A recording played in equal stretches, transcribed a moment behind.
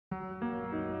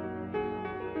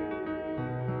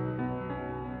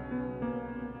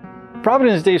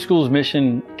Providence Day School's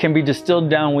mission can be distilled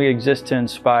down: we exist to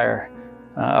inspire.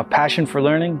 A passion for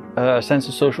learning, a sense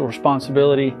of social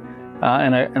responsibility,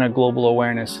 and a global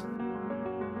awareness.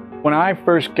 When I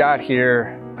first got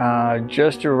here,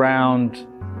 just around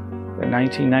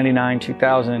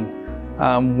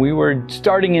 1999-2000, we were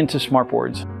starting into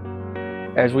smartboards.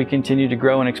 As we continued to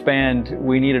grow and expand,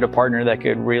 we needed a partner that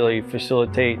could really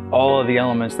facilitate all of the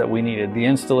elements that we needed: the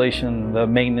installation, the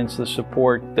maintenance, the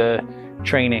support, the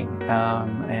training,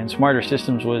 and Smarter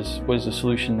Systems was the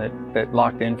solution that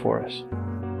locked in for us.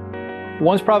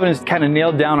 Once Providence kind of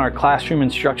nailed down our classroom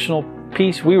instructional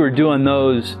piece, we were doing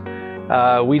those.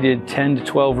 We did 10 to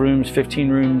 12 rooms, 15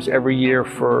 rooms every year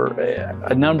for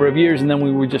a number of years, and then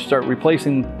we would just start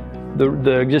replacing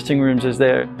the existing rooms as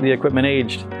the equipment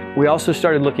aged. We also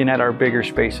started looking at our bigger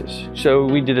spaces. So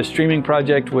we did a streaming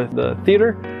project with the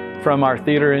theater, from our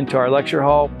theater into our lecture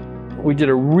hall. We did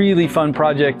a really fun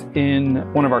project in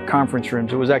one of our conference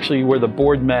rooms. It was actually where the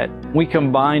board met. We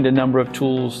combined a number of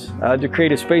tools to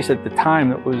create a space at the time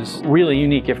that was really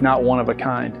unique, if not one of a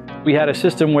kind. We had a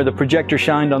system where the projector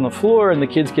shined on the floor and the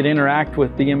kids could interact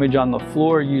with the image on the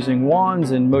floor using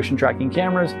wands and motion tracking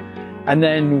cameras. And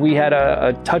then we had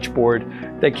a touch board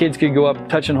that kids could go up,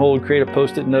 touch and hold, create a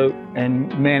post-it note,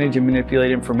 and manage and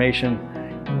manipulate information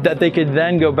that they could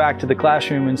then go back to the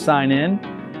classroom and sign in.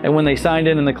 And when they signed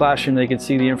in the classroom, they could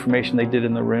see the information they did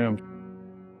in the room.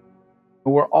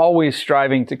 We're always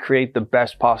striving to create the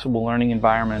best possible learning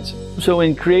environments. So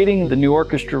in creating the new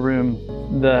orchestra room,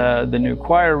 the new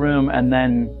choir room, and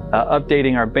then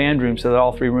updating our band room so that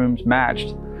all three rooms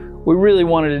matched, we really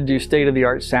wanted to do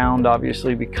state-of-the-art sound,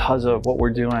 obviously, because of what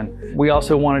we're doing. We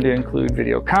also wanted to include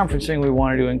video conferencing. We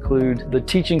wanted to include the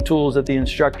teaching tools that the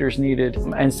instructors needed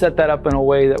and set that up in a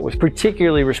way that was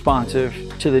particularly responsive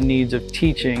to the needs of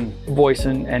teaching voice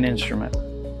and instrument.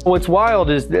 What's wild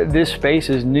is that this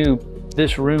space is new.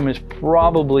 This room is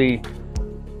probably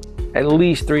at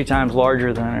least 3 times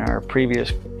larger than our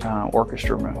previous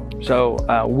orchestra room. So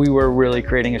we were really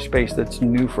creating a space that's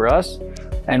new for us.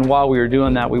 And while we were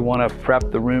doing that, we want to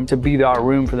prep the room to be our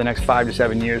room for the next 5 to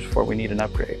 7 years before we need an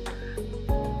upgrade.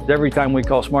 Every time we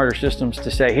call Smarter Systems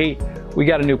to say, hey, we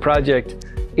got a new project,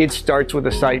 it starts with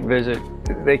a site visit.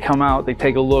 They come out, they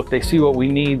take a look, they see what we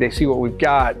need, they see what we've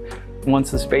got.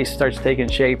 Once the space starts taking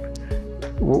shape,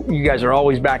 you guys are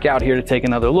always back out here to take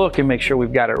another look and make sure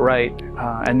we've got it right.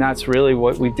 And that's really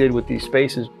what we did with these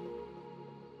spaces.